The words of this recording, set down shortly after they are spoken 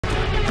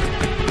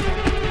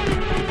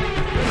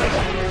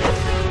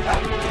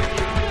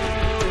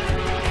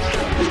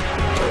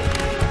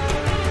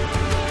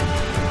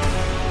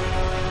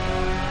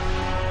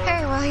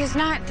he's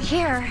not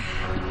here.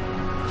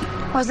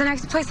 What was the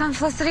next place on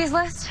Felicity's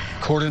list?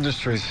 Cord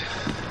Industries.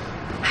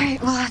 All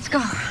right, well, let's go.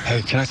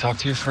 Hey, can I talk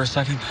to you for a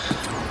second?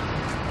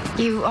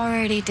 You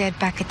already did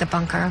back at the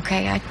bunker,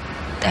 okay?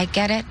 I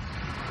get it.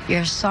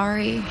 You're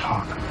sorry.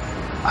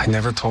 Oh, I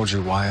never told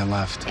you why I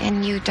left.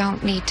 And you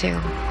don't need to.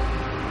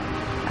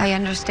 I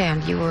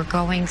understand you were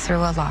going through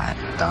a lot.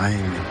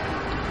 Dying,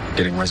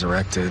 getting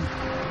resurrected,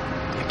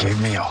 it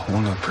gave me a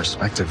whole new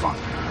perspective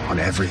on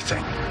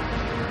everything,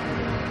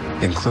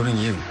 including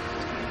you.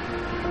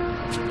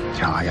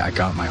 You know, I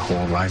got my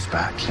whole life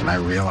back, and I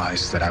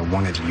realized that I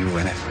wanted you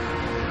in it.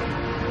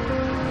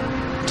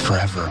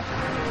 Forever.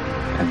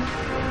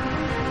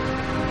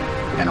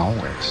 And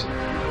always.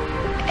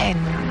 And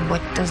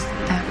what does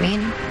that mean?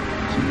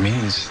 It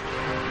means,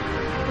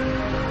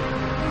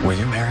 will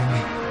you marry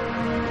me?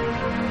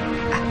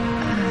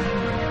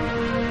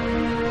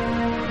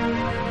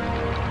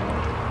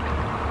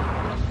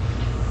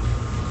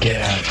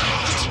 Get out.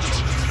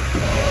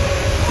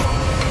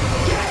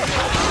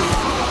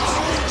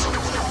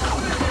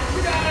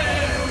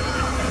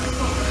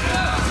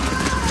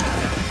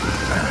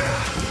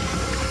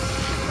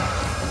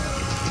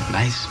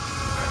 Nice.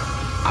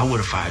 I would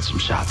have fired some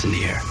shots in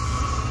the air.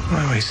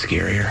 My way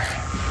scarier.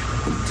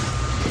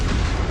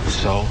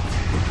 So,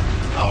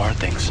 how are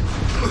things?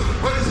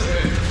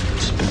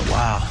 It's been a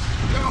while.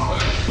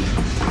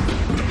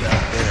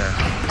 Yeah.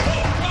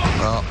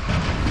 Well,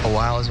 a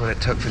while is what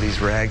it took for these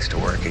rags to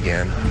work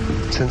again.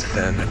 Since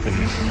then, I've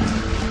been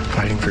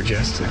fighting for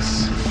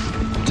justice.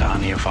 To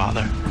honor your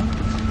father.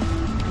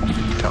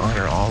 To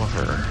honor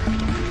Oliver.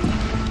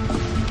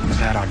 We've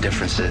had our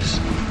differences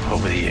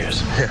over the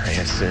years. I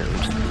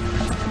assumed.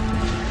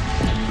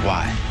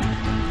 Why?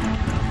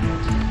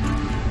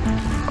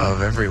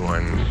 Of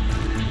everyone,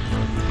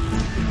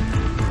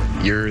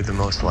 you're the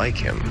most like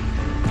him.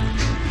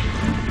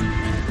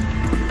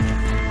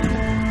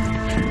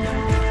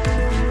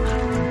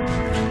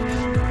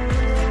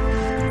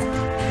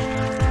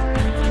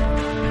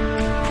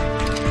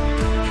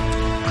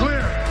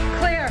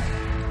 Clear.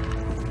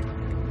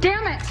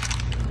 Damn it!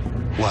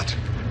 What?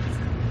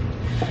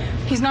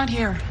 He's not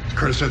here.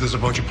 Curtis said there's a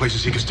bunch of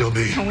places he could still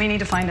be. We need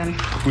to find him.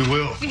 We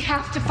will. We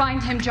have to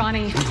find him,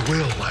 Johnny. We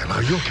will, Lila.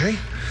 Are you okay?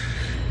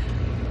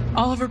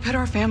 Oliver put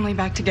our family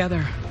back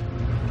together.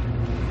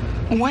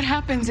 What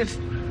happens if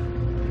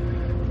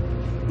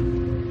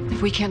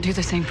we can't do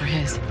the same for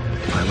his?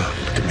 Lila,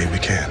 look at me. We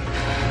can.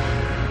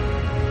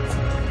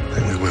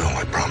 And we will,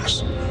 I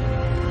promise.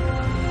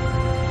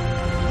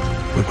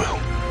 We will.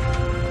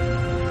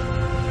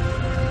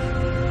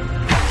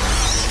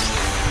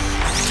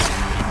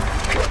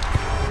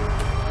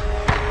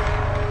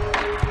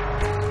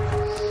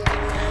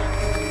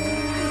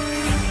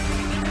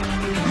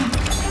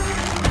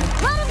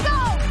 Let him go!